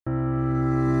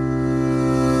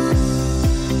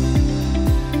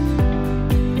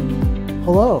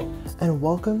Hello, and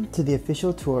welcome to the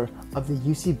official tour of the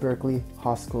UC Berkeley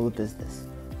Haas School of Business,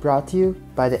 brought to you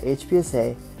by the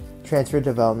HBSA Transfer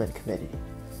Development Committee.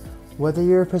 Whether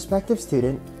you're a prospective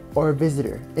student or a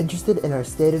visitor interested in our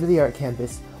state-of-the-art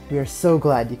campus, we are so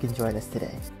glad you can join us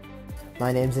today.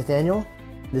 My name's Nathaniel,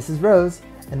 this is Rose,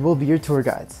 and we'll be your tour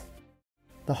guides.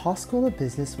 The Haas School of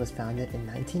Business was founded in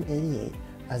 1988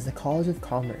 as the College of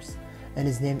Commerce and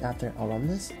is named after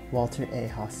alumnus Walter A.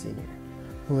 Haas Sr.,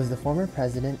 who was the former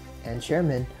president and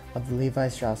chairman of the Levi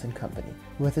Strauss & Company.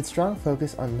 With its strong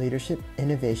focus on leadership,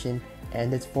 innovation,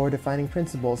 and its four defining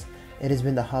principles, it has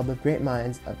been the hub of great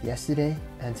minds of yesterday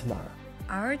and tomorrow.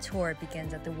 Our tour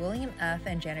begins at the William F.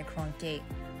 and Janet Kronk Gate,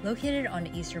 located on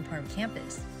the eastern part of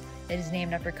campus. It is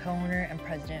named after co-owner and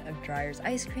president of Dreyer's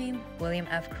Ice Cream, William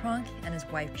F. Kronk, and his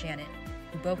wife Janet,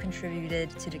 who both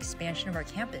contributed to the expansion of our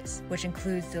campus, which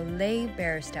includes the Lay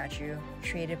Bear statue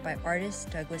created by artist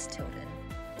Douglas Tilden.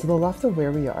 To the left of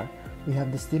where we are, we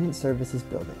have the Student Services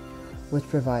Building, which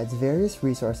provides various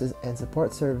resources and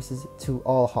support services to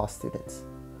all Haas students.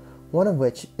 One of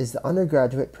which is the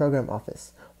Undergraduate Program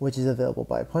Office, which is available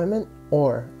by appointment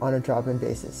or on a drop-in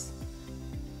basis.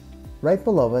 Right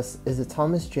below us is the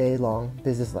Thomas J. Long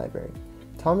Business Library.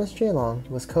 Thomas J. Long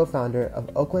was co-founder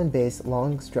of Oakland-based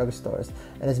Long's Drug Stores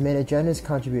and has made a generous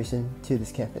contribution to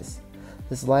this campus.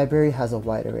 This library has a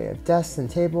wide array of desks and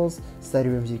tables, study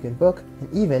rooms you can book,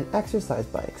 and even exercise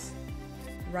bikes.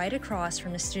 Right across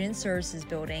from the Student Services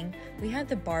Building, we have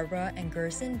the Barbara and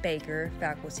Gerson Baker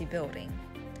Faculty Building.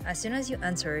 As soon as you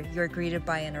enter, you're greeted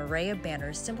by an array of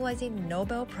banners symbolizing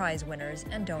Nobel Prize winners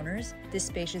and donors. This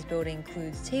spacious building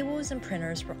includes tables and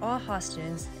printers for all Haas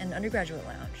students and undergraduate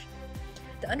lounge.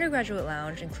 The undergraduate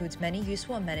lounge includes many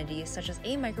useful amenities such as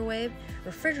a microwave,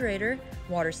 refrigerator,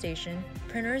 water station,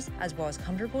 printers, as well as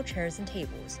comfortable chairs and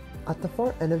tables. At the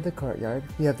far end of the courtyard,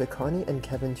 we have the Connie and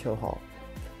Kevin Cho Hall,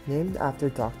 named after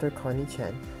Dr. Connie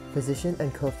Chen, physician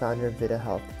and co-founder of Vita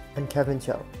Health, and Kevin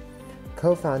Cho,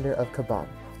 co-founder of Kabam,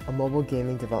 a mobile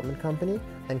gaming development company,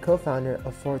 and co-founder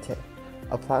of Forte,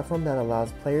 a platform that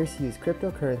allows players to use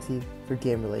cryptocurrency for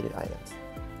game-related items.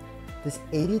 This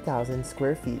 80,000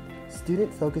 square feet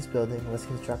student-focused building was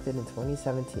constructed in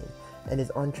 2017 and is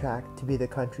on track to be the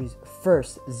country's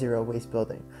first zero-waste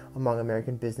building among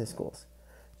American business schools.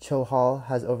 Cho Hall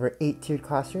has over 8 tiered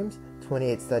classrooms,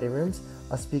 28 study rooms,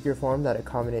 a speaker forum that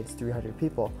accommodates 300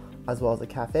 people, as well as a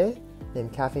cafe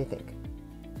named Cafe Think.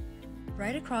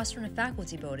 Right across from the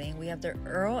faculty building, we have the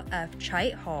Earl F.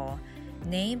 Chait Hall,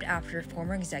 named after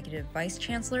former executive vice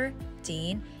chancellor,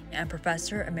 dean, and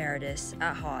professor emeritus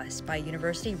at Haas by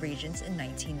University Regents in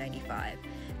 1995.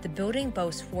 The building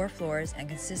boasts 4 floors and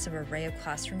consists of an array of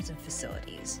classrooms and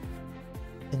facilities.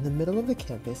 In the middle of the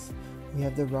campus, we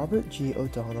have the Robert G.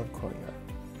 O'Donnell Courtyard.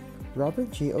 Robert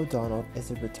G. O'Donnell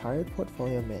is a retired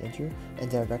portfolio manager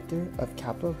and director of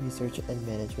Capital Research and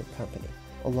Management Company.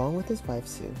 Along with his wife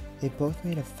Sue, they both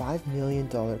made a $5 million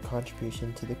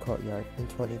contribution to the courtyard in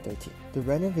 2013. The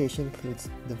renovation includes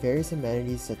the various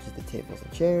amenities such as the tables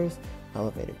and chairs,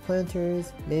 elevated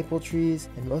planters, maple trees,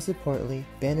 and most importantly,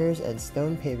 banners and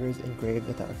stone pavers engraved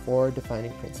with our 4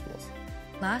 defining principles.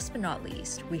 Last but not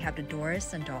least, we have the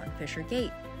Doris and Don Fisher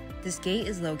Gate. This gate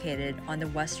is located on the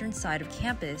western side of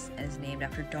campus and is named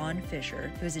after Don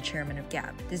Fisher, who is the chairman of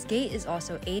GAP. This gate is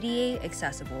also ADA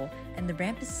accessible, and the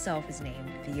ramp itself is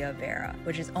named Via Vera,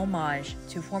 which is homage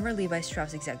to former Levi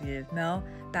Strauss executive Mel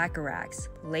Bacharach's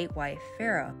late wife,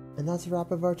 Vera. And that's a wrap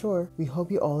of our tour. We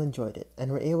hope you all enjoyed it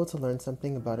and were able to learn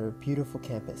something about our beautiful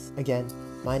campus. Again,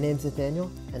 my name's Nathaniel,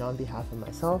 and on behalf of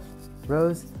myself,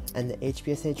 Rose, and the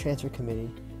HBSA Transfer Committee,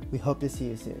 we hope to see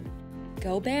you soon.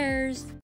 Go Bears!